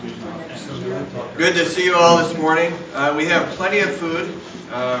Good to see you all this morning. We have plenty of food.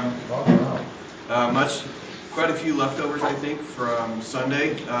 Quite a few leftovers, I think, from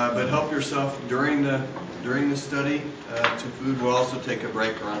Sunday. But help yourself during the study to food. We'll also take a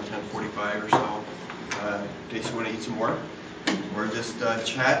break around 10:45 or so, in case you want to eat some more, or just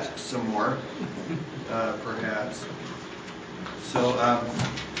chat some more, perhaps. So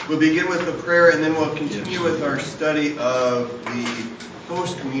we'll begin with a prayer, and then we'll continue with our study of the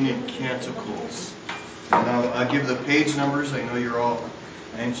post-communion canticles. And I'll give the page numbers. I know you're all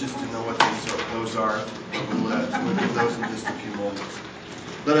anxious to know what those are. We'll give those in just a few moments.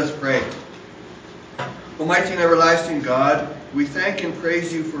 Let us pray. Almighty and everlasting God, we thank and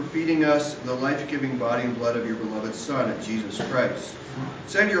praise you for feeding us the life-giving body and blood of your beloved Son, Jesus Christ.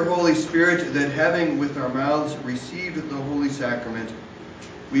 Send your Holy Spirit that, having with our mouths received the Holy Sacrament,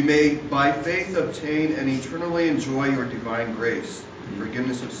 we may by faith obtain and eternally enjoy your divine grace,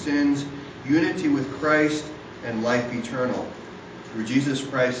 forgiveness of sins, unity with Christ, and life eternal. Through Jesus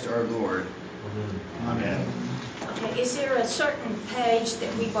Christ our Lord. Amen. Okay, is there a certain page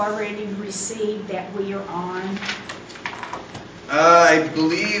that we've already received that we are on? I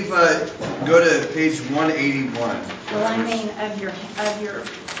believe go to page 181. Well, I mean of your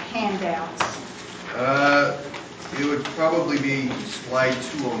handouts. It would probably be slide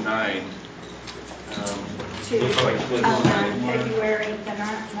 209. 209, February the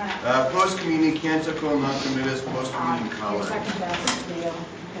 9th. Post-communion canticle, non-committus, post-communion collect. Okay.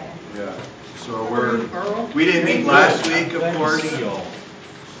 Yeah. So we didn't meet last week, of course,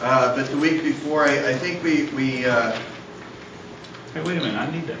 but the week before, I think we Hey, wait a minute, I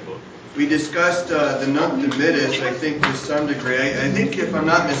need that book. We discussed the nunc dimittis, I think, to some degree. I think, if I'm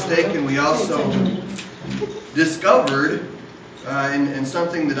not mistaken, we also discovered, and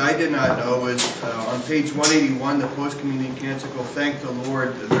something that I did not know, was on page 181, the post-communion canticle, thank the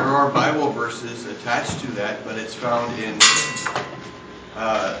Lord. There are Bible verses attached to that, but it's found in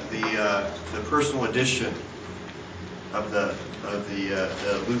the personal edition of the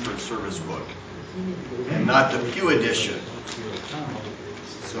Lutheran service book, and not the Pew edition.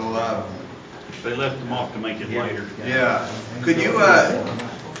 So they left them off to make it lighter. Yeah. Could you,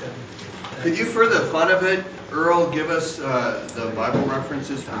 for the fun of it, Earl, give us the Bible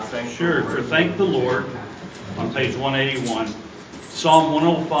references for thank the Lord? Sure. For thank the Lord, on page 181, Psalm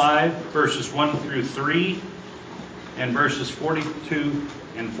 105, verses 1 through 3, and verses 42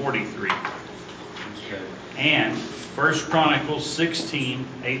 and 43. Okay. And 1 Chronicles 16,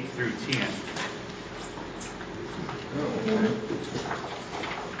 8 through 10.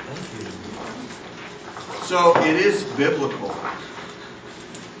 So it is biblical,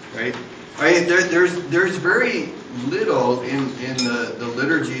 right? There's very little in the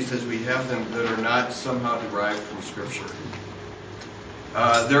liturgies as we have them that are not somehow derived from Scripture.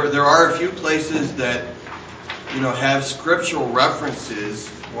 There are a few places that have scriptural references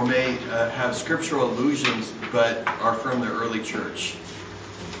or may have scriptural allusions, but are from the early church.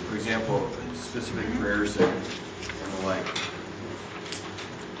 For example, specific prayers and the like.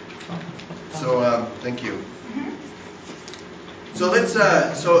 So thank you. So let's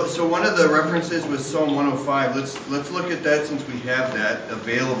so one of the references was Psalm 105. Let's look at that since we have that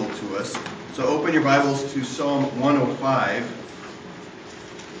available to us. So open your Bibles to Psalm 105.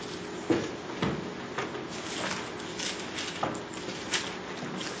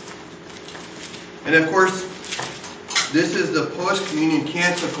 And of course, this is the post-communion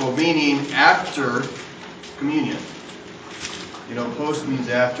canticle, meaning after communion. Post means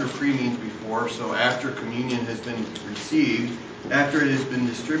after, pre means before. So after communion has been received, after it has been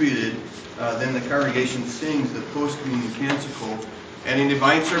distributed, then the congregation sings the post-communion canticle. And in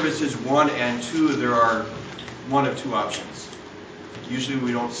divine services 1 and 2, there are one of two options. Usually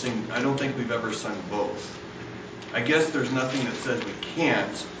we don't sing. I don't think we've ever sung both. I guess there's nothing that says we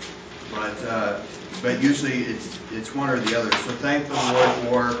can't, but usually it's one or the other. So thank the Lord,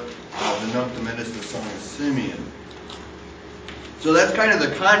 or the nunc dimittis, the song of Simeon. So that's kind of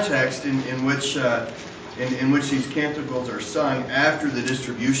the context in which these canticles are sung after the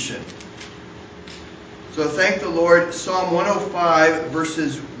distribution. So thank the Lord, Psalm 105,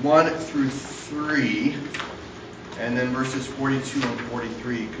 verses 1 through 3, and then verses 42 and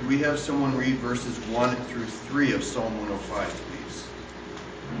 43. Could we have someone read verses 1 through 3 of Psalm 105, please?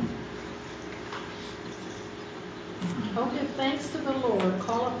 Oh, give thanks to the Lord,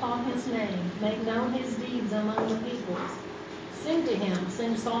 call upon his name, make known his deeds among the peoples. Sing to him,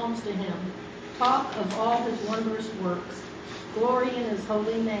 sing psalms to him, talk of all his wondrous works. Glory in his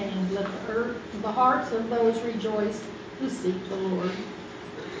holy name, let the hearts of those rejoice who seek the Lord.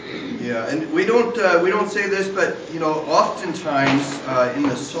 Yeah, and we don't say this, but oftentimes in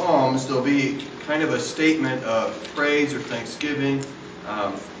the Psalms there'll be kind of a statement of praise or thanksgiving,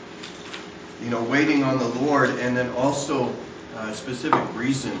 waiting on the Lord, and then also a specific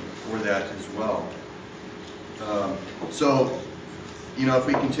reason for that as well. If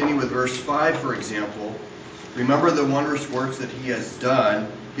we continue with verse 5, for example, remember the wondrous works that he has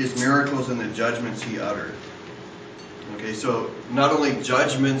done, his miracles and the judgments he uttered. Okay, so not only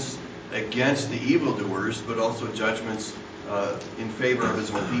judgments against the evildoers, but also judgments in favor of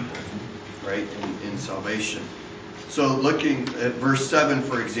his own people, right, in salvation. So looking at verse 7,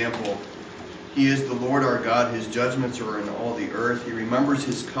 for example, he is the Lord our God, his judgments are in all the earth. He remembers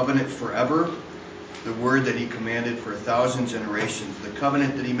his covenant forever, the word that he commanded for 1,000 generations. The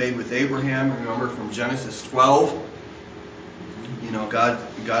covenant that he made with Abraham, remember from Genesis 12,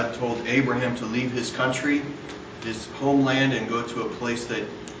 God told Abraham to leave his country, his homeland, and go to a place that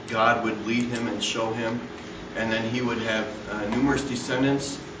God would lead him and show him. And then he would have numerous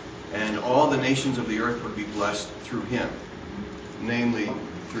descendants, and all the nations of the earth would be blessed through him, namely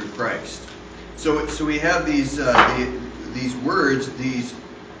through Christ. So we have these words, these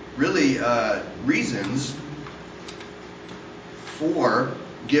really reasons for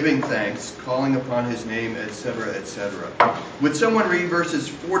giving thanks, calling upon his name, etc., etc. Would someone read verses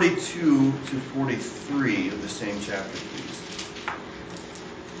 42 to 43 of the same chapter, please?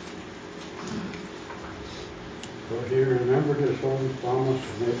 For he remembered his holy promise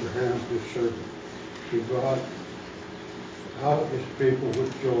of Abraham his servant. He brought out his people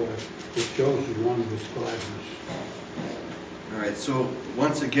with joy, the chosen one with gladness. All right, so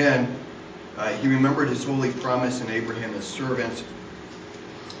once again, he remembered his holy promise in Abraham his servant,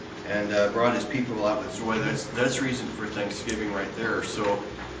 and brought his people out with joy. That's reason for thanksgiving right there. So,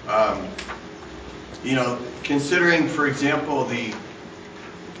 considering, for example, the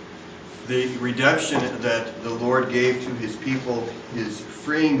redemption that the Lord gave to his people, his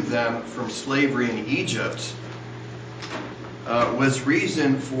freeing them from slavery in Egypt, was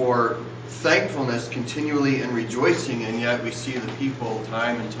reason for thankfulness continually and rejoicing, and yet we see the people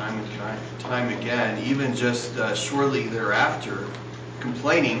time and time again, even just shortly thereafter,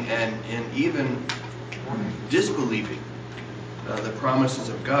 complaining and even disbelieving the promises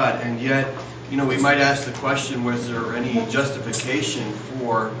of God. And yet, we might ask the question, was there any justification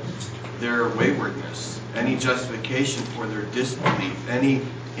for their waywardness? Any justification for their disbelief? Any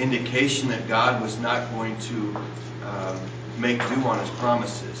indication that God was not going to make due on his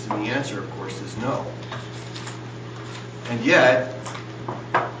promises? And the answer, of course, is no. And yet,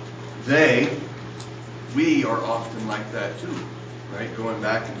 we are often like that too, right? Going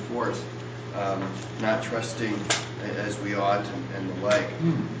back and forth, not trusting as we ought and the like.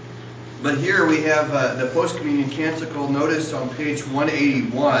 But here we have the post-communion canticle. Notice on page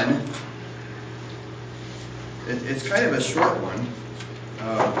 181, it's kind of a short one,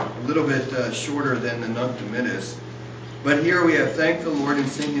 a little bit shorter than the Nunc Dimittis. But here we have, thank the Lord and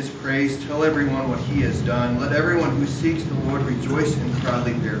sing his praise, tell everyone what he has done. Let everyone who seeks the Lord rejoice and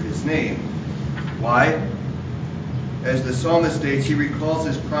proudly bear his name. Why? As the psalmist states, he recalls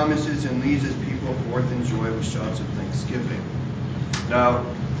his promises and leads his people forth in joy with shouts of thanksgiving. Now,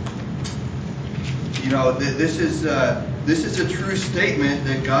 this is a true statement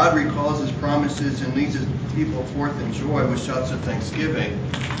that God recalls his promises and leads his people forth in joy with shouts of thanksgiving.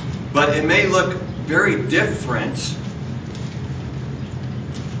 But it may look very different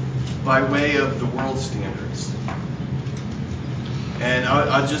by way of the world's standards. And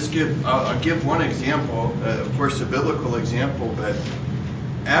I'll give one example, of course a biblical example, but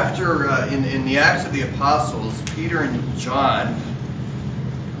after in the Acts of the Apostles, Peter and John,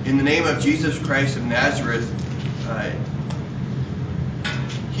 in the name of Jesus Christ of Nazareth,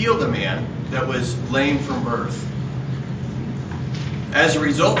 healed a man that was lame from birth. As a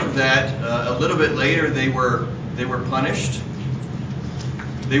result of that, a little bit later they were punished.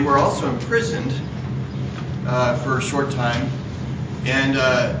 They were also imprisoned for a short time, and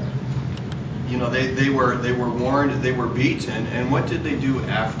they were warned, they were beaten, and what did they do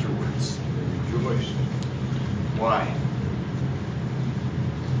afterwards? Rejoiced. Why?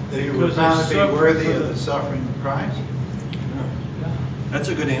 They were found to be worthy of the suffering of Christ. That's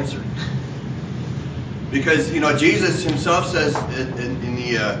a good answer. Because Jesus himself says in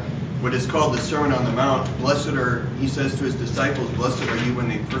the what is called the Sermon on the Mount, he says to his disciples, blessed are you when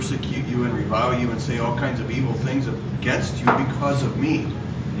they persecute you and revile you and say all kinds of evil things against you because of me.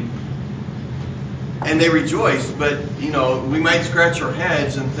 And they rejoice, but we might scratch our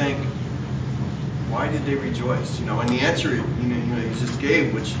heads and think, why did they rejoice? And the answer he just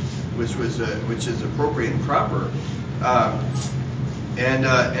gave, which is appropriate and proper.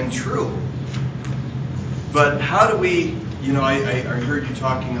 and true. But how do we, I heard you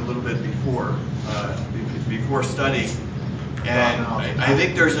talking a little bit before study, and I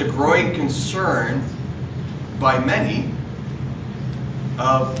think there's a growing concern by many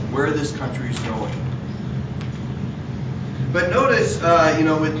of where this country is going. But notice,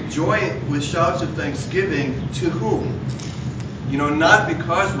 with joy, with shouts of thanksgiving, to whom? Not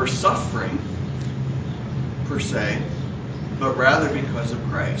because we're suffering, per se, but rather because of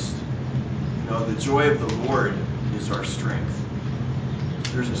Christ. The joy of the Lord is our strength.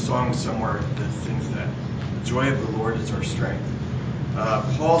 There's a song somewhere that sings that. The joy of the Lord is our strength.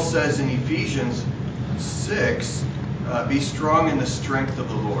 Paul says in Ephesians 6, be strong in the strength of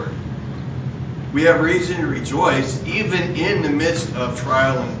the Lord. We have reason to rejoice even in the midst of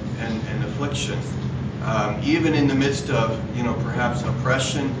trial and affliction, even in the midst of, perhaps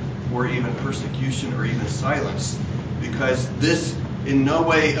oppression or even persecution or even silence, because this in no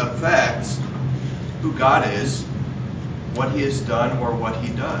way affects who God is, what He has done, or what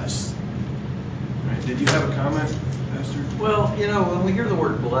He does. Right? Did you have a comment, Pastor? Well, when we hear the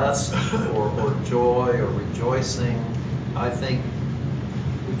word blessed or joy or rejoicing, I think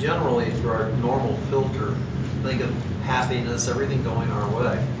we generally, through our normal filter, think of happiness, everything going our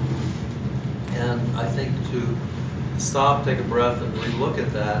way. And I think to stop, take a breath, and relook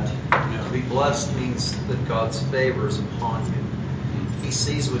at that, to be blessed means that God's favor is upon you. He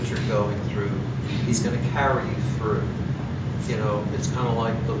sees what you're going through. He's going to carry you through. It's kind of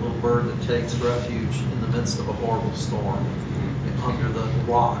like the little bird that takes refuge in the midst of a horrible storm, under the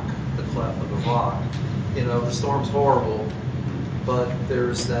rock, the cleft of the rock. The storm's horrible, but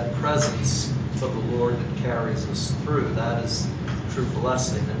there's that presence of the Lord that carries us through. That is true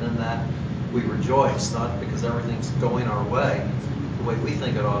blessing. And in that we rejoice, not because everything's going our way the way we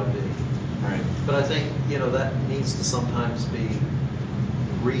think it ought to be. Right. But I think, that needs to sometimes be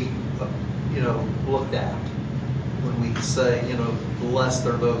looked at. When we say, blessed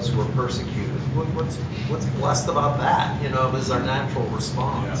are those who are persecuted. What's blessed about that? Is our natural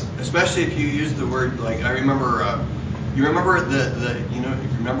response. Yeah. Especially if you use the word, like, I remember, you remember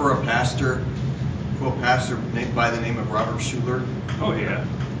remember a pastor named by the name of Robert Schuller? Oh, yeah.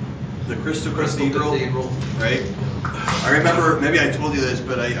 The Crystal Cathedral, right? I remember, maybe I told you this,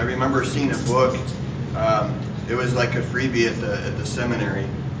 but I remember seeing a book. It was like a freebie at the seminary.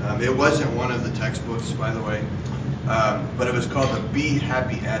 It wasn't one of the textbooks, by the way, but it was called The Be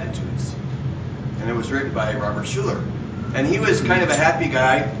Happy Attitudes, and it was written by Robert Schuller. And he was kind of a happy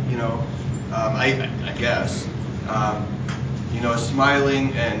guy, I guess,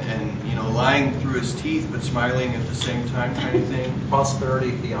 smiling and lying through his teeth, but smiling at the same time, kind of thing.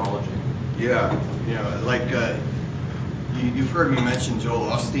 Prosperity theology. Yeah, like you've heard me mention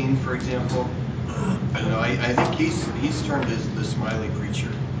Joel Osteen, for example. I think he's termed as the smiley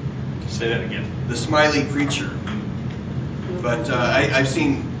preacher. Say that again. The smiley preacher. But I've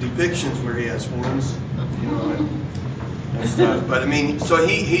seen depictions where he has horns, and stuff. But I mean, so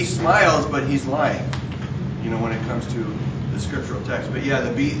he smiles, but he's lying, when it comes to the scriptural text. But yeah,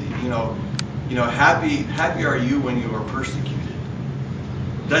 happy are you when you are persecuted.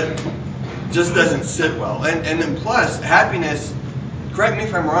 That just doesn't sit well. And then plus, happiness, correct me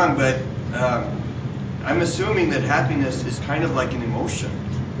if I'm wrong, but I'm assuming that happiness is kind of like an emotion.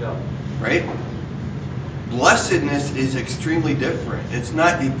 Yeah. Right? Blessedness is extremely different. It's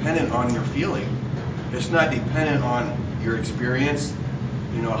not dependent on your feeling. It's not dependent on your experience,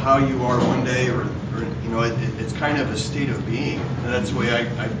 how you are one day, or it's kind of a state of being. And that's the way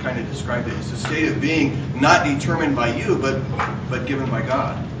I've kind of described it. It's a state of being not determined by you, but given by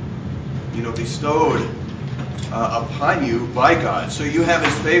God. Bestowed upon you by God. So you have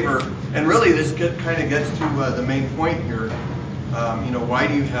His favor. And really this kind of gets to the main point here. Why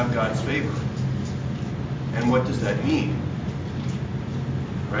do you have God's favor? And what does that mean?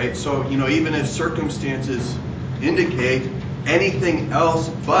 Right? So, even if circumstances indicate anything else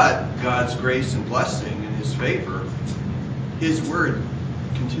but God's grace and blessing and His favor, His word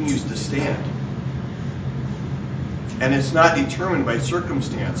continues to stand. And it's not determined by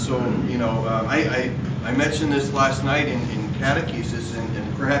circumstance. So, I mentioned this last night in catechesis,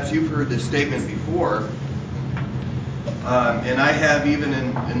 and perhaps you've heard this statement before. And I have, even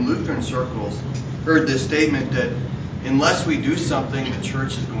in Lutheran circles, heard this statement that unless we do something, the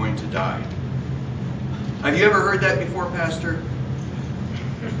church is going to die. Have you ever heard that before, Pastor?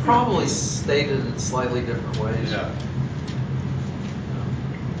 Probably stated in slightly different ways. Yeah.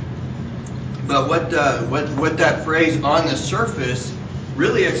 But what that phrase on the surface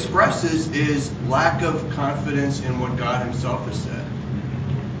really expresses is lack of confidence in what God Himself has said.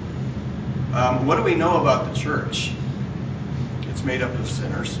 What do we know about the church? It's made up of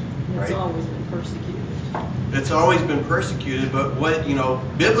sinners, right? It's always been persecuted. It's always been persecuted, but what,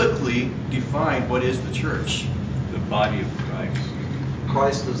 biblically defined, what is the church? The body of Christ.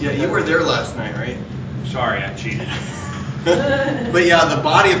 Christ is the Yeah, you head. were there last night, right? Sorry, I cheated. But yeah, the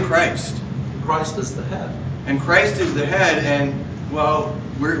body of Christ. Christ is the head. And Christ is the head, and well,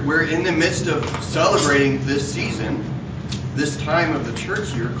 we're in the midst of celebrating this season, this time of the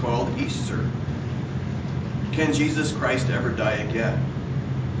church year called Easter. Can Jesus Christ ever die again?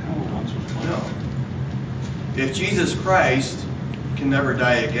 No. If Jesus Christ can never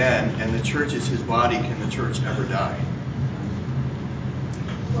die again, and the church is his body, can the church ever die?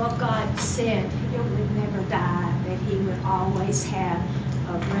 Well, God said it would never die, that he would always have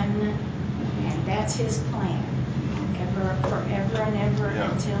a remnant, and that's his plan, forever and ever,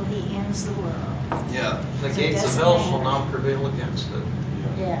 Yeah. until he ends the world. Yeah. The So it gates of doesn't hell matter. shall not prevail against it.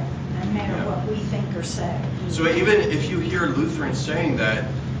 Yeah, no matter Yeah. what we think or say. So even if you hear Lutherans saying that,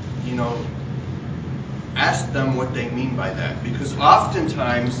 ask them what they mean by that. Because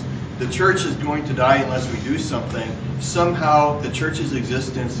oftentimes the church is going to die unless we do something. Somehow the church's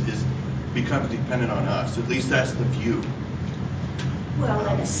existence becomes dependent on us. At least that's the view. Well,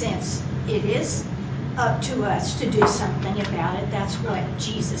 in a sense, it is up to us to do something about it. That's what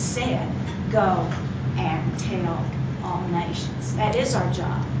Jesus said. Go and tell all nations. That is our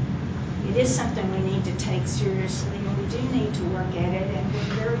job. It is something we need to take seriously, and we do need to work at it, and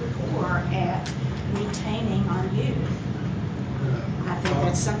we're very poor at retaining our youth. I think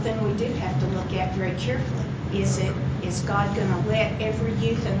that's something we do have to look at very carefully. Is God going to let every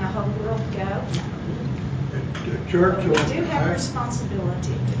youth in the whole world go? No. The church But won't we do have die.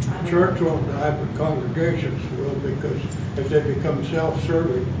 responsibility to try The to. church won't die, but congregations will, because if they become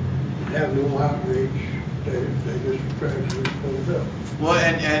self-serving and have no outreach, they just gradually pull it up. Well,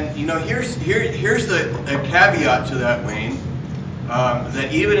 and here's a caveat to that, Wayne.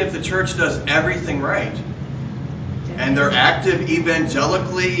 That even if the church does everything right, and they're active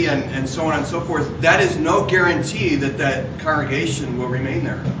evangelically and so on and so forth, that is no guarantee that congregation will remain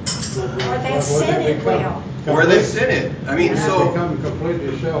there. Or that Senate will. Or they sin it. I mean, They so become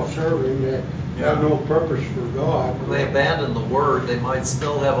completely self-serving, they have no purpose for God. When they abandon the word, they might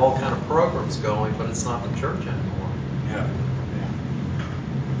still have all kind of programs going, but it's not the church anymore. yeah.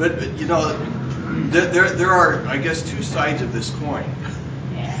 But there are, I guess, two sides of this coin.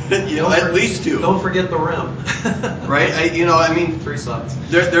 Yeah. At least two. Don't forget the rim. Right? I mean, Three sides.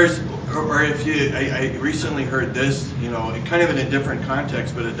 Or if I recently heard this, kind of in a different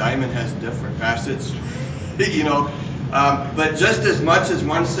context, but a diamond has different facets, but just as much as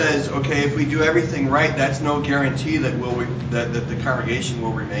one says, okay, if we do everything right, that's no guarantee that the congregation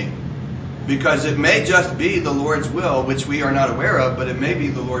will remain. Because it may just be the Lord's will, which we are not aware of, but it may be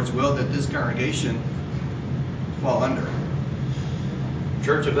the Lord's will that this congregation fall under.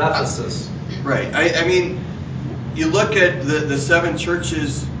 Church of Ephesus. Right. I mean, you look at the seven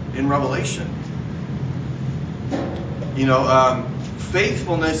churches in Revelation.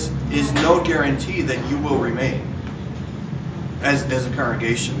 Faithfulness is no guarantee that you will remain as a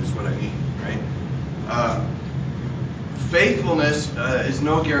congregation, is what I mean, right? Faithfulness is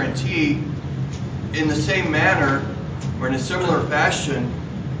no guarantee. In the same manner, or in a similar fashion,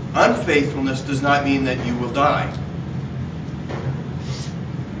 unfaithfulness does not mean that you will die.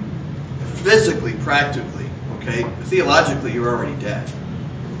 Physically, practically, okay? Theologically, you're already dead.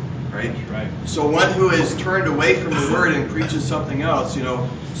 Right? That's right. So one who is turned away from the word and preaches something else,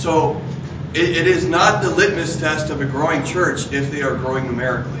 so it is not the litmus test of a growing church if they are growing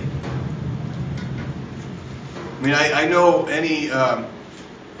numerically. I mean, I know any,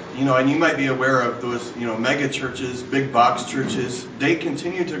 and you might be aware of those, mega churches, big box churches. They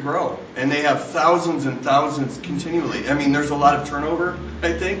continue to grow, and they have thousands and thousands continually. I mean, there's a lot of turnover,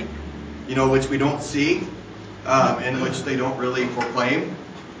 I think, which we don't see, and which they don't really proclaim.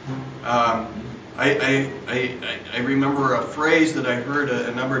 I remember a phrase that I heard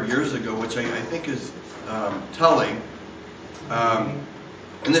a number of years ago, which I think is telling,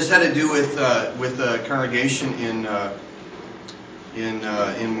 and this had to do with a congregation in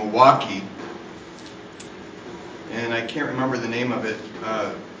Milwaukee, and I can't remember the name of it.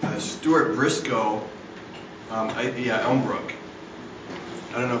 Stuart Briscoe, Elmbrook.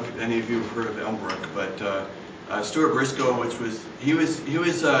 I don't know if any of you have heard of Elmbrook, but Stuart Briscoe,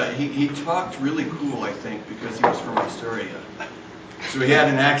 he talked really cool, I think, because he was from Australia, so he had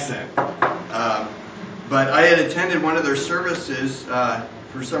an accent. But I had attended one of their services.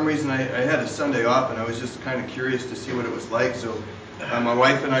 For some reason, I had a Sunday off, and I was just kind of curious to see what it was like. So my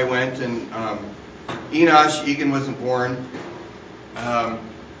wife and I went, and Egan wasn't born,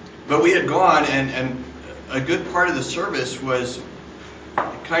 but we had gone, and a good part of the service was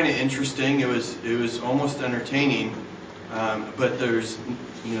kind of interesting. It was almost entertaining, but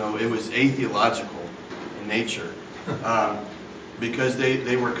it was atheological in nature, because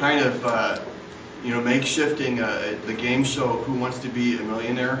they were kind of makeshifting the game show Who Wants to Be a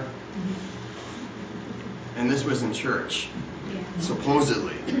Millionaire, and this was in church,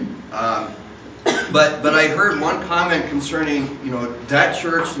 supposedly. But I heard one comment concerning that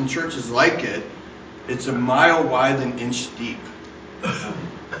church and churches like it. It's a mile wide and inch deep.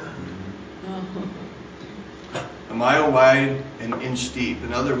 A mile wide and inch deep.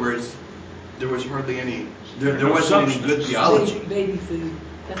 In other words, there was hardly any. There wasn't any good theology. Baby food.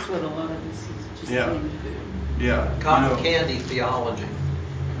 That's what a lot of this is. Just Yeah. baby food. Yeah. Cotton candy theology.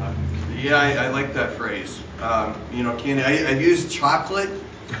 Yeah, I like that phrase. Candy. I've used chocolate.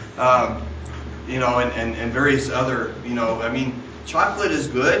 And various other. Chocolate is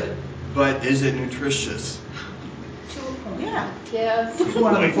good, but is it nutritious? Yeah. Yes.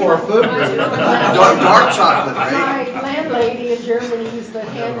 One of the 4 food Dark chocolate, My right? landlady in Germany used to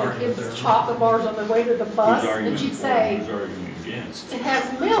hand the kids chocolate bars on the way to the bus, and she'd say, Who's arguing against? it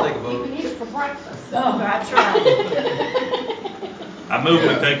has milk, you can eat it for breakfast. Oh, that's right. I move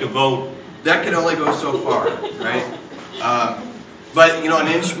we take a vote. That can only go so far, right? But an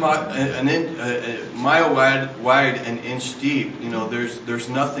inch, a mile wide, an inch deep. There's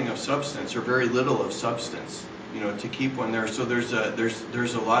nothing of substance, or very little of substance. To keep one there. So there's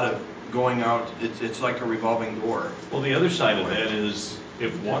a lot of going out. It's like a revolving door. Well, the other side of that is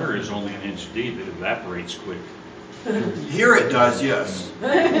if water is only an inch deep, it evaporates quick. Here it does, yes.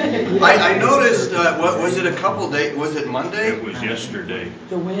 I noticed. What was it? A couple days? Was it Monday? It was yesterday.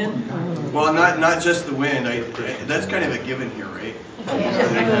 The wind? Well, not just the wind. That's kind of a given here, right?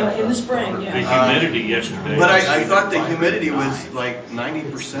 In the spring, The yeah. humidity yesterday. But I thought the humidity was like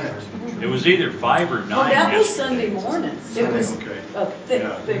 90%. It was either 5 or 9 Well, that was yesterday. Sunday morning. It was Okay. a thick,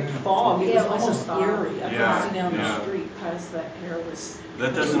 Yeah. thick fog. It Yeah, was it was a almost fog. eerie. I Yeah, could see down yeah. the street because that air was.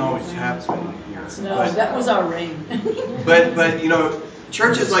 That doesn't always happen here. No, that was our rain. But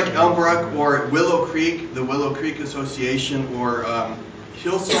churches like Elmbrook or Willow Creek, the Willow Creek Association, or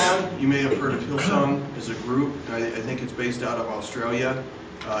Hillsong. You may have heard of Hillsong as a group. I think it's based out of Australia.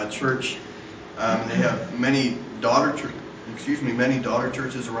 Church. They have many daughter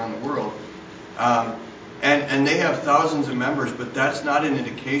churches around the world, and they have thousands of members. But that's not an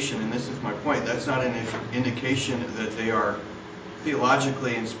indication, and this is my point. That's not an indication that they are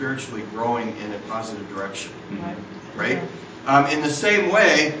theologically and spiritually growing in a positive direction. Right? In the same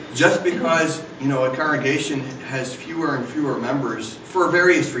way, just because a congregation has fewer and fewer members for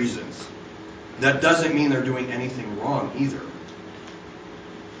various reasons, that doesn't mean they're doing anything wrong either.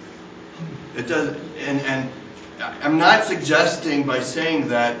 It does, and I'm not suggesting by saying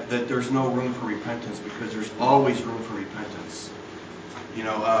that there's no room for repentance, because there's always room for repentance. You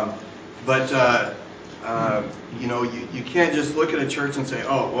can't just look at a church and say,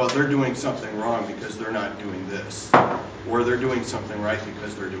 oh, well, they're doing something wrong because they're not doing this, or they're doing something right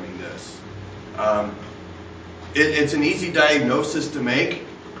because they're doing this. It's an easy diagnosis to make,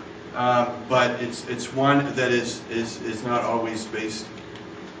 but it's one that is not always based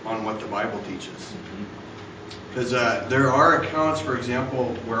on what the Bible teaches. Because there are accounts, for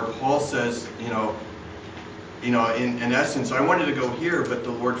example, where Paul says, in essence, I wanted to go here, but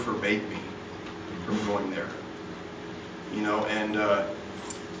the Lord forbade me from going there. And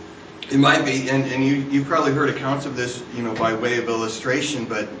it might be, and you probably heard accounts of this, by way of illustration,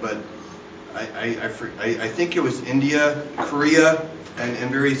 but I think it was India, Korea,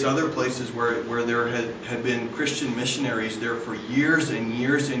 and various other places where there had been Christian missionaries there for years and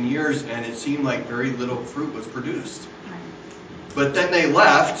years and years, and it seemed like very little fruit was produced. But then they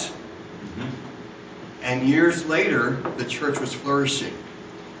left, and years later, the church was flourishing.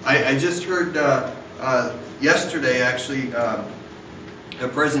 I just heard yesterday, actually, a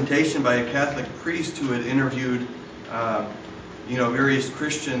presentation by a Catholic priest who had interviewed various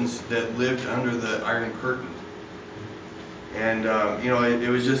Christians that lived under the Iron Curtain. And,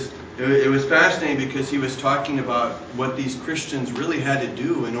 it was fascinating because he was talking about what these Christians really had to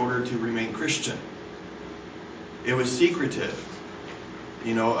do in order to remain Christian. It was secretive.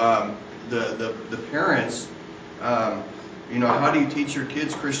 The parents, how do you teach your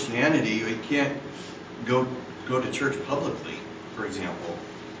kids Christianity? You can't go to church publicly, for example.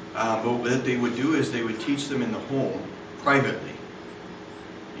 But what they would do is they would teach them in the home, privately.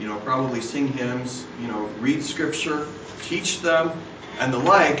 Probably sing hymns, read scripture, teach them, and the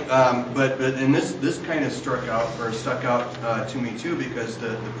like. But this kind of stuck out to me too, because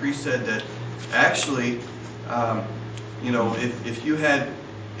the priest said that actually,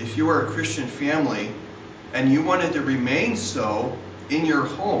 if you were a Christian family and you wanted to remain so in your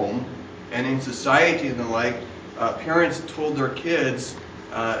home and in society and the like, parents told their kids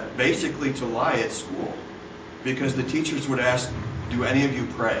basically to lie at school, because the teachers would ask, do any of you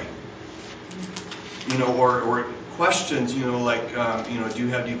pray? Or questions, like, do you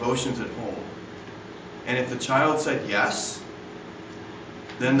have devotions at home? And if the child said yes,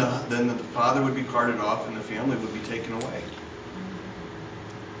 then the father would be carted off and the family would be taken away.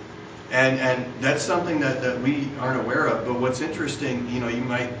 And that's something that we aren't aware of. But what's interesting,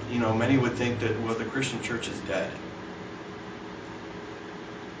 many would think that, well, the Christian church is dead.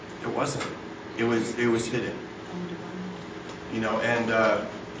 It wasn't. It was hidden. And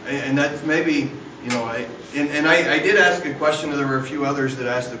that's maybe, I did ask a question. There were a few others that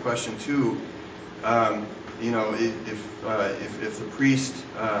asked the question too. If the priest,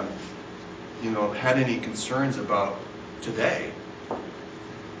 had any concerns about today,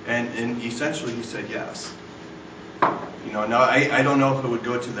 and essentially he said yes. Now I don't know if it would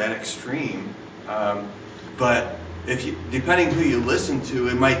go to that extreme, but depending who you listen to,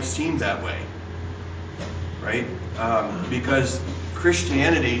 it might seem that way, right? Because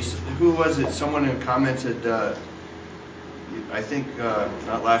Christianity, who was it? Someone who commented, I think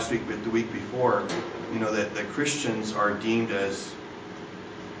not last week, but the week before, that Christians are deemed as,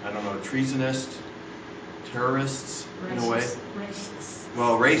 treasonous, terrorists in a way. Racist.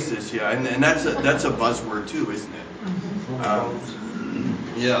 Well, racist, yeah, and that's a buzzword too, isn't it?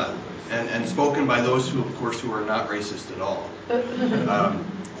 Yeah, and spoken by those who are not racist at all.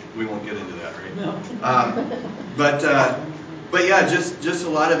 We won't get into that, right? No. But yeah, just a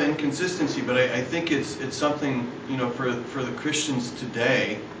lot of inconsistency. But I think it's something, for the Christians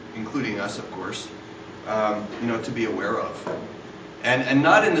today, including us, of course, to be aware of, and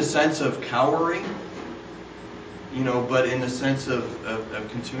not in the sense of cowering, but in the sense of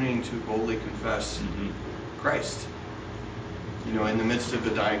continuing to boldly confess Christ, in the midst of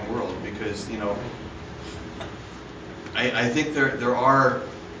a dying world, because I think there are,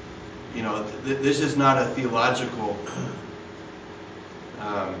 this is not a theological,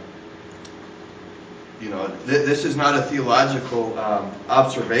 this is not a theological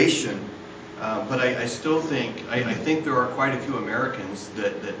observation, but I still think, I think there are quite a few Americans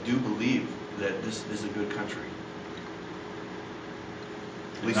that do believe that this is a good country.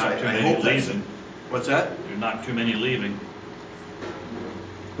 At least Not too I many hope that's. leaving. What's that? There's not too many leaving.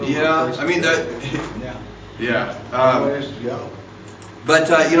 Yeah, I mean that. Yeah. Yeah. Ways to go. But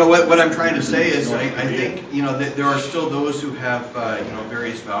what I'm trying to say is, I think that there are still those who have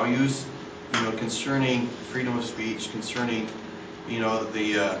various values, concerning freedom of speech, concerning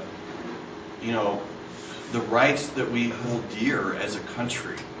the rights that we hold dear as a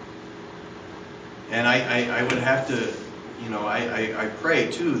country. And I would have to, I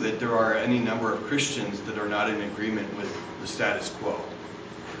pray too that there are any number of Christians that are not in agreement with the status quo.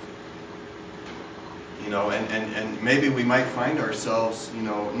 And maybe we might find ourselves,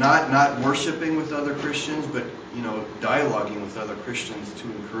 not worshiping with other Christians, but, dialoguing with other Christians to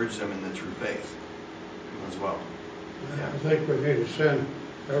encourage them in the true faith as well. I think we need to send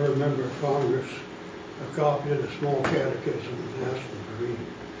every member of Congress a copy of the small catechism and ask them to read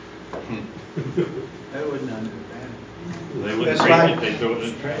it. They wouldn't understand. They wouldn't It's read like- it, they throw it in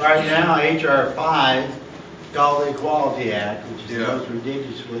the trash. Right now, H.R. 5, called the Equality Act, which is Yeah. the most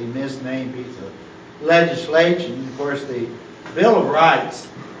ridiculously misnamed piece of legislation. Of course, the Bill of Rights,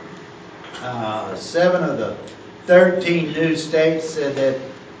 7 of the 13 new states said that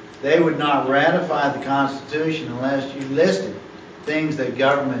they would not ratify the Constitution unless you listed things that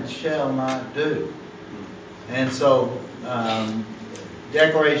government shall not do. And so,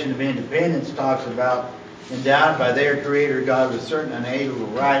 Declaration of Independence talks about endowed by their Creator God with certain unalienable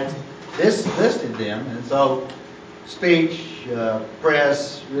rights. This listed them, and so speech,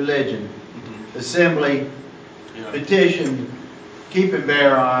 press, religion, assembly, Yeah. petition, keep and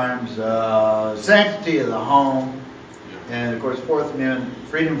bear arms, sanctity of the home, and of course, Fourth Amendment,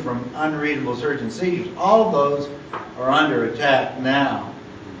 freedom from unreasonable search and seizures. All of those are under attack now.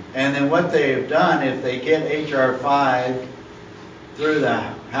 And then what they have done, if they get H.R. 5 through the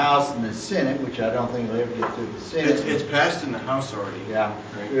House and the Senate, which I don't think they'll ever get through the Senate. It's passed in the House already. Yeah.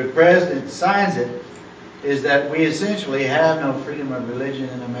 Right. The President signs it, is that we essentially have no freedom of religion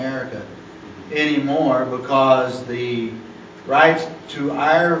in America anymore, because the rights to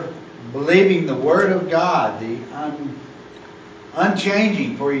our believing the Word of God, the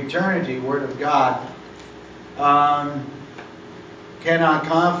unchanging for eternity Word of God, cannot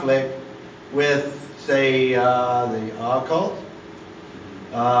conflict with, say, the occult,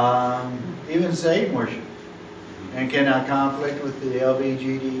 even Satan worship, and cannot conflict with the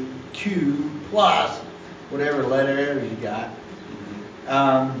LGBTQ plus whatever letters you got.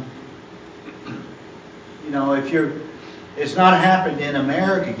 It's not happened in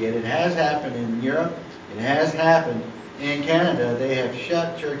America yet. It has happened in Europe. It has happened in Canada. They have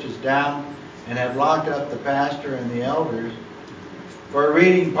shut churches down and have locked up the pastor and the elders for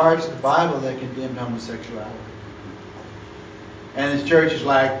reading parts of the Bible that condemned homosexuality. And it's churches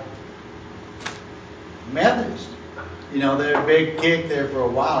like Methodist. They're a big kick there for a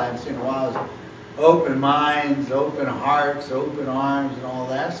while. I haven't seen in a while. It's open minds, open hearts, open arms, and all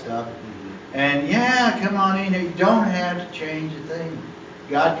that stuff. And yeah, come on in here. You don't have to change a thing.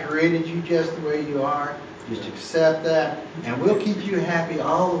 God created you just the way you are. Just accept that, and we'll keep you happy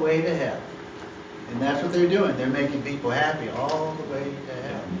all the way to heaven. And that's what they're doing. They're making people happy all the way to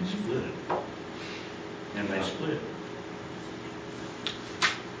heaven. They split it. And they split.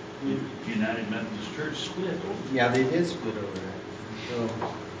 United Methodist Church split over. Yeah, they did split over that. So,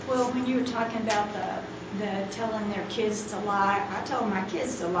 Well, when you were talking about the telling their kids to lie, I told my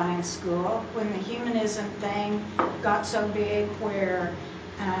kids to lie in school when the humanism thing got so big where,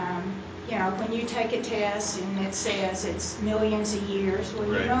 when you take a test and it says it's millions of years, well,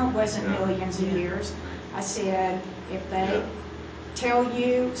 Right. it wasn't millions of years. I said, if they tell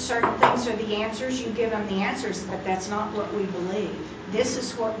you certain things are the answers, you give them the answers, but that's not what we believe. This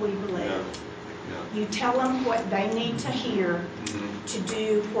is what we believe. You tell them what they need to hear to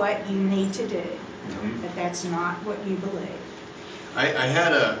do what you need to do, but that's not what you believe. I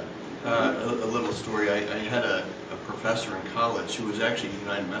had a little story. I had a professor in college who was actually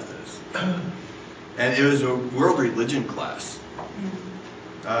United Methodist, and it was a world religion class.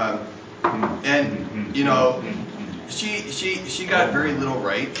 And she got very little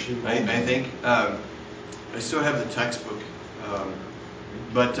right. I think I still have the textbook,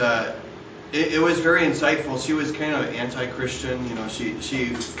 but it was very insightful. She was kind of anti-Christian.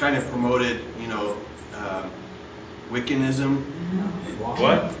 She kind of promoted Wiccanism.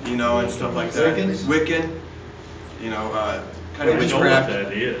 What? And stuff like that. Wiccans? Wiccan. Kind of I know what witchcraft.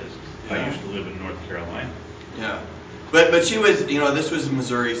 that is. Yeah. I used to live in North Carolina. Yeah, but she was, this was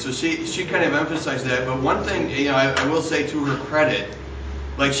Missouri, so she kind of emphasized that. But one thing, I will say to her credit,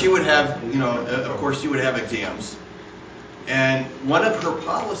 like she would have, of course she would have exams, and one of her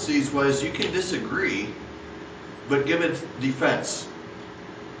policies was you can disagree, but give it defense.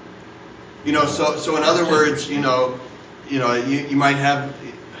 So in other words, you might have,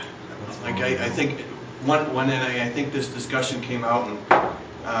 like I think one, and I think this discussion came out and.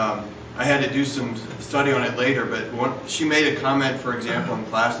 I had to do some study on it later, but she made a comment, for example, in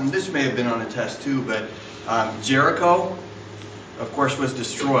class, and this may have been on a test too, but Jericho, of course, was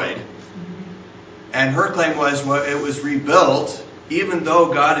destroyed. And her claim was, well, it was rebuilt, even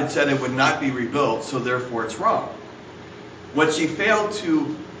though God had said it would not be rebuilt, so therefore it's wrong. What she failed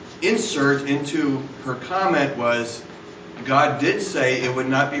to insert into her comment was, God did say it would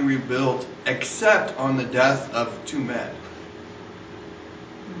not be rebuilt except on the death of 2 men.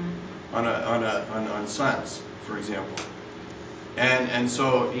 On sons, for example, and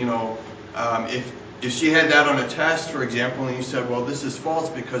so if she had that on a test, for example, and you said, well, this is false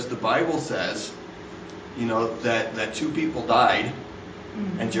because the Bible says, that 2 people died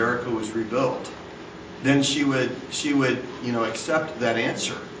and Jericho was rebuilt, then she would accept that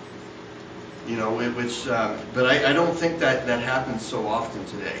answer, which but I don't think that happens so often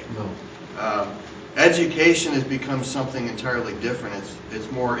today. No. Education has become something entirely different.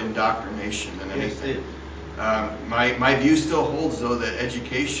 It's more indoctrination than anything. My view still holds, though, that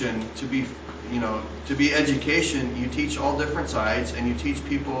education, to be education, you teach all different sides, and you teach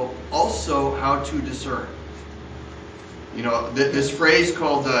people also how to discern. This phrase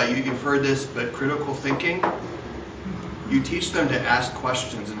called, you've heard this, but critical thinking. You teach them to ask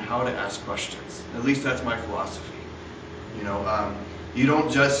questions and how to ask questions. At least that's my philosophy. You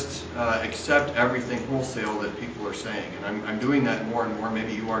don't just accept everything wholesale that people are saying, and I'm doing that more and more.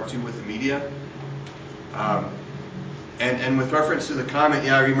 Maybe you are too with the media. And with reference to the comment,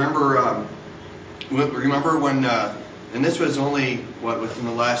 I remember when, and this was only within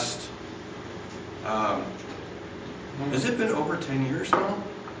the last. Has it been over 10 years now?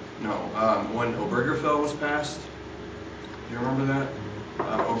 No. When Obergefell was passed, do you remember that?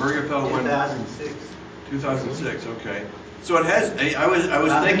 Obergefell 2006. 2006. Okay. So it has. I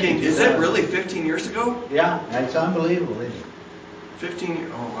was thinking, is it really 15 years ago? Yeah, that's unbelievable, isn't it?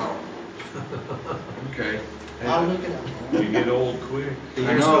 15. Oh wow. Okay. I'll look it up. You get old quick. The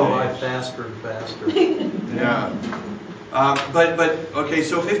I years know. go by faster and faster. Yeah. But okay.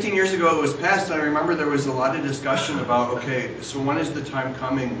 So 15 years ago it was passed. I remember there was a lot of discussion about, okay, so when is the time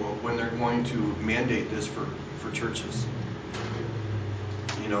coming when they're going to mandate this for churches?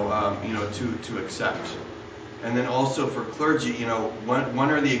 To accept. And then also for clergy,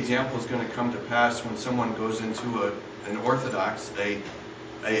 when are the examples going to come to pass when someone goes into an Orthodox, a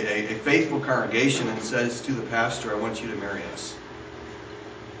faithful congregation, and says to the pastor, I want you to marry us?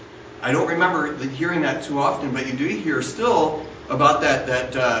 I don't remember hearing that too often, but you do hear still about that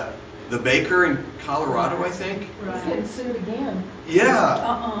the baker in Colorado, I think. He's getting sued again.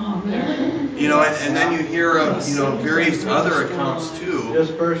 Yeah. And then you hear of various other accounts too.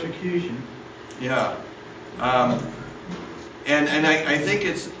 Just persecution. Yeah. And I think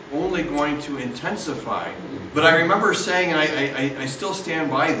it's only going to intensify. But I remember saying, and I still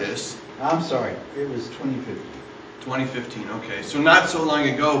stand by this. I'm sorry, it was 2015. 2015, okay. So not so long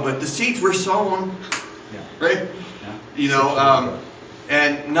ago, but the seeds were sown, Yeah. right? Yeah.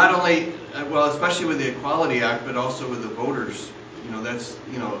 And not only, especially with the Equality Act, but also with the voters, that's,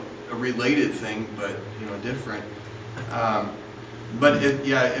 a related thing, but, different. But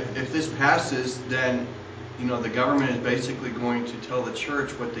if this passes, then, the government is basically going to tell the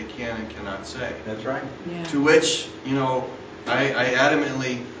church what they can and cannot say. That's right. Yeah. To which, I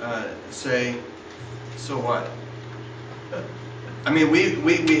adamantly say, so what? I mean,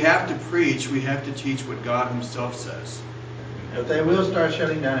 we have to preach, we have to teach what God Himself says. But they will start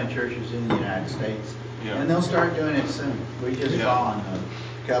shutting down in churches in the United States. Yeah. And they'll start doing it soon. We just fallen a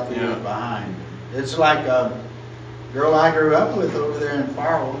couple Yeah. years behind. It's like a girl I grew up with over there in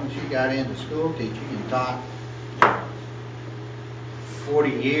Farwell, and she got into school teaching and taught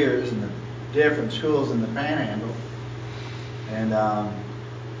 40 years in the different schools in the Panhandle. And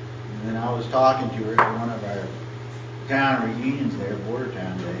then I was talking to her at one of our town reunions there, Border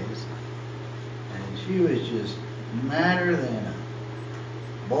Town days. And she was just madder than a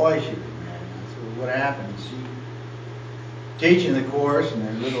boy she was mad. I said, well, what happened? She teaching the course, and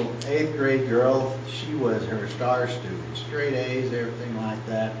their little 8th grade girl, she was her star student, straight A's, everything like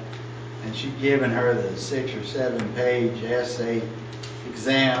that. And she'd given her the 6 or 7 page essay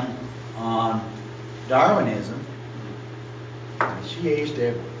exam on Darwinism. And she aced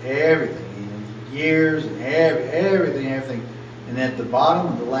everything, years and everything. And at the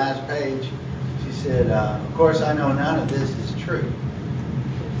bottom of the last page, she said, of course I know none of this is true.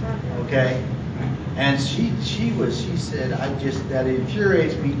 Okay? And she said, that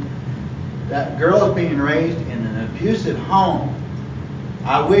infuriates me. That girl is being raised in an abusive home.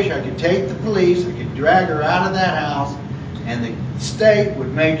 I wish I could take the police, I could drag her out of that house, and the state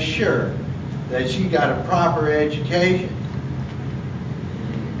would make sure that she got a proper education.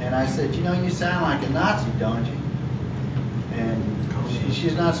 And I said, you sound like a Nazi, don't you? And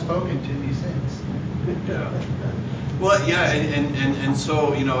she's not spoken to me since. Yeah. Well, yeah, and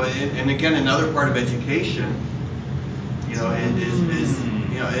so, and again, another part of education, is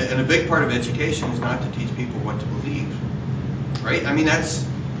and a big part of education is not to teach people what to believe, right? I mean,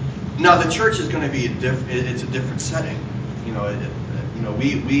 now the church is going to be it's a different setting, we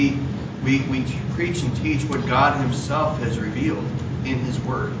preach and teach what God Himself has revealed in His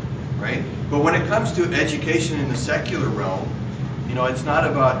Word, right? But when it comes to education in the secular realm, it's not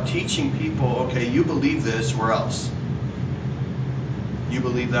about teaching people, okay, you believe this or else. You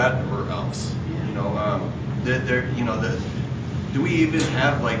believe that or else. Do we even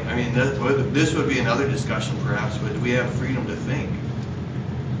have this would be another discussion perhaps, but do we have freedom to think?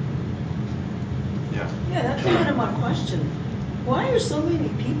 Yeah. Yeah, that's kind of my question. Why are so many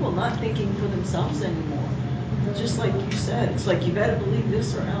people not thinking for themselves anymore? Just like you said, it's like you better believe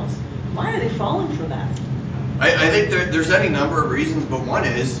this or else. Why are they falling for that? I think there's any number of reasons, but one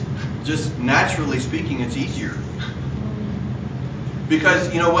is, just naturally speaking, it's easier. Because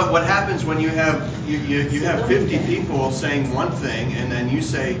what happens when you have 50 people saying one thing, and then you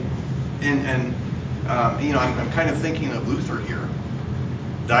say, I'm kind of thinking of Luther here,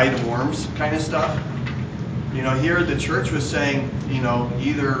 diet of worms kind of stuff. Here the church was saying,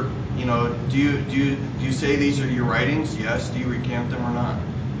 either do you say these are your writings? Yes. Do you recant them or not?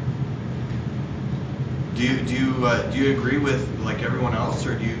 Do you agree with like everyone else,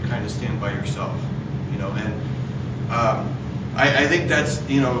 or do you kind of stand by yourself? I think that's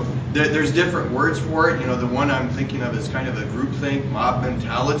there's different words for it. The one I'm thinking of is kind of a groupthink, mob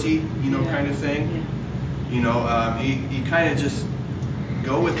mentality, kind of thing. Yeah. You kind of just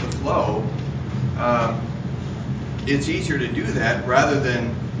go with the flow. It's easier to do that rather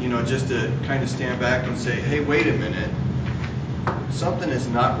than just to kind of stand back and say, hey, wait a minute, something is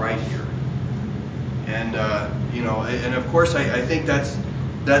not right here. And and of course I think that's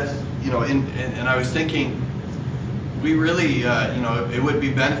and I was thinking, we really it would be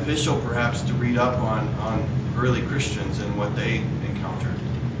beneficial perhaps to read up on early Christians and what they encountered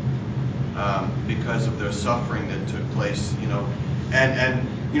because of their suffering that took place, and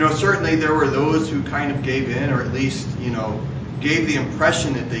Certainly there were those who kind of gave in, or at least, gave the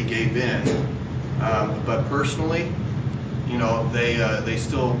impression that they gave in. But personally, they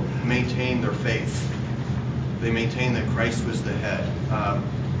still maintained their faith. They maintained that Christ was the head.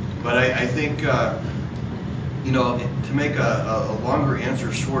 But I think, to make a longer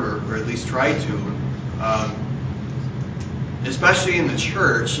answer shorter, or at least try to, especially in the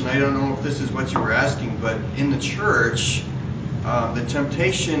church, and I don't know if this is what you were asking, but in the church, the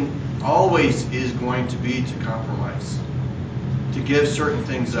temptation always is going to be to compromise, to give certain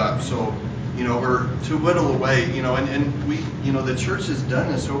things up. So, or to whittle away, and we, the church has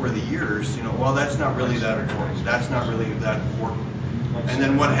done this over the years, well, that's not really that important. That's not really that important. And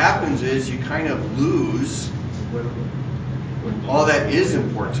then what happens is you kind of lose all that is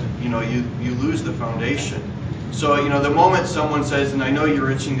important. You lose the foundation. So, the moment someone says, and I know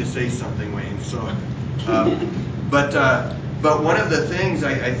you're itching to say something, Wayne, so, but one of the things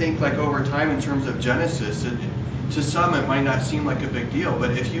I think, like over time in terms of Genesis, to some it might not seem like a big deal,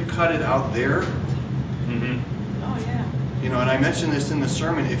 but if you cut it out there, Oh yeah. and I mentioned this in the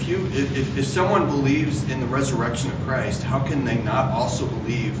sermon, if someone believes in the resurrection of Christ, how can they not also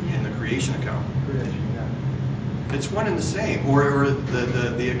believe in the creation account? It's one and the same, or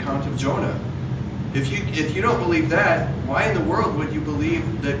the account of Jonah. If you don't believe that, why in the world would you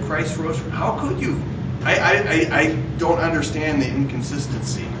believe that Christ rose? How could you? I don't understand the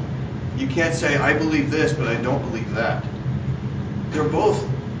inconsistency. You can't say, I believe this, but I don't believe that. They're both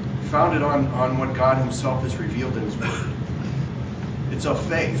founded on what God himself has revealed in his word. It's of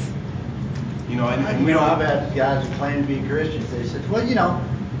faith. And we don't... I've had guys who claim to be Christians. They said, well,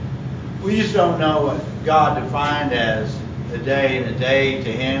 we just don't know what God defined as a day, and a day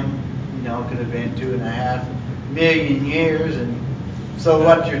to him, could have been 2.5 million years. And so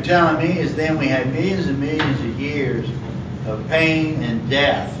what you're telling me is then we had millions and millions of years of pain and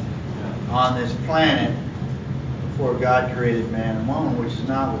death on this planet before God created man and woman, which is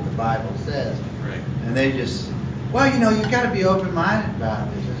not what the Bible says. Right. And they just, well, you've got to be open-minded about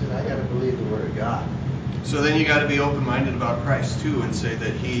this. I said, I got to believe the Word of God. So then you got to be open-minded about Christ too, and say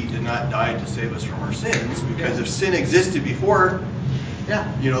that he did not die to save us from our sins, because if sin existed before,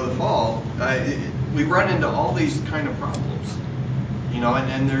 the fall, we run into all these kind of problems,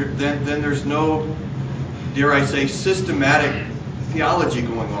 and then there's no, dare I say, systematic theology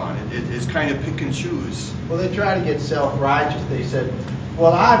going on. It's kind of pick and choose. Well, they try to get self-righteous. They said,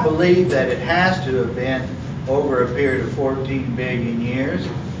 well, I believe that it has to have been over a period of 14 billion years,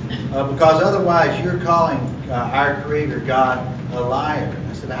 because otherwise you're calling our Creator God a liar.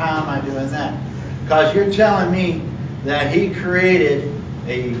 I said, how am I doing that? Because you're telling me that he created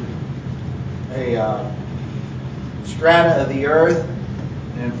a strata of the earth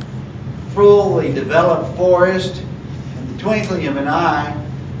and fully developed forest in the twinkling of an eye,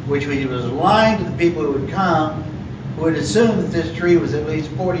 which he was lying to the people who would come, who would assume that this tree was at least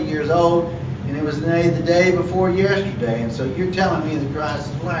 40 years old, and it was the day before yesterday. And so you're telling me that Christ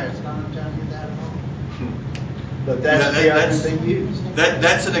is a liar. It's not telling you that at all. But that's the argument they use.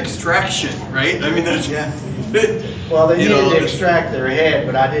 That's an extraction, right? I mean, that's... Yeah. Well, they needed to extract their head,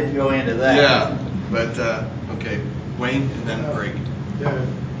 but I didn't go into that. Yeah, but, okay. Wayne, and then Greg.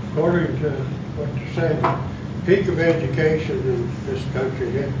 According to what you're saying, peak of education in this country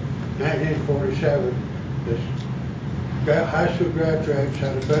hit 1947. High school graduates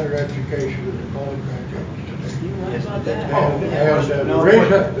had a better education than the college graduates today. You right about that? And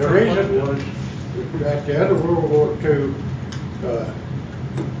the reason was at the end of World War II, the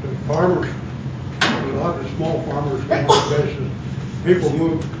farmers, a lot of the small farmers went out of business. People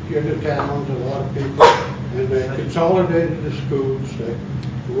moved into towns, a lot of people, and they consolidated the schools.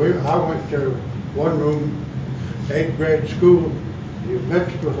 I went to one room, 8th grade school. You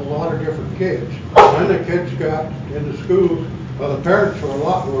mixed with a lot of different kids. When the kids got into schools, well, the parents were a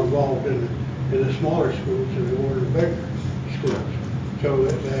lot more involved in the smaller schools than they were in the bigger schools. So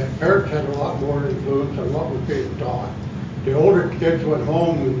the parents had a lot more influence on what was being taught. The older kids went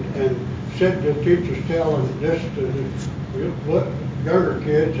home and said the teachers telling this to the younger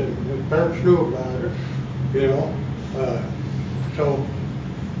kids, and the parents knew about it, so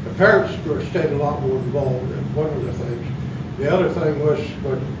the parents stayed a lot more involved in one of the things. The other thing was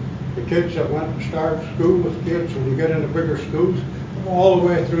when the kids that went to start school with kids, when you get into bigger schools, all the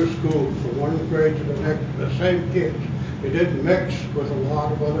way through school, from one grade to the next, the same kids. They didn't mix with a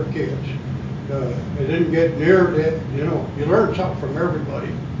lot of other kids. They didn't get near it. You learn something from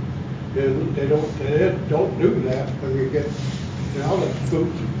everybody. They don't do that when you get the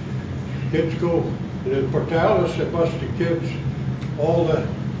schools. Kids go, and in Portales, they bust the kids. All the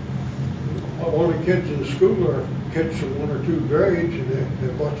only kids in the school are catch some one or two grades, and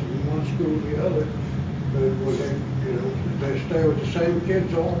they watch them in one school or the other. But when they stay with the same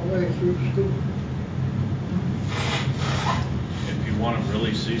kids all the way through school. If you want to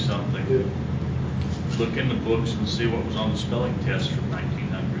really see something, Yeah. look in the books and see what was on the spelling test from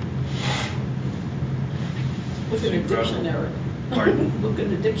 1900. Look in the dictionary. Pardon? Look in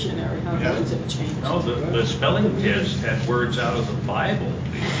the dictionary, how Yeah. words have changed. No, the spelling test had words out of the Bible.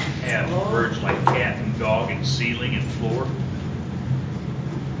 It had words like cat and dog and ceiling and floor.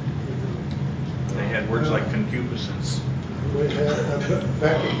 They had words like concupiscence. We had a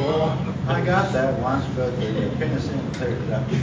basketball. I got that once, but the penicillin cleared it up.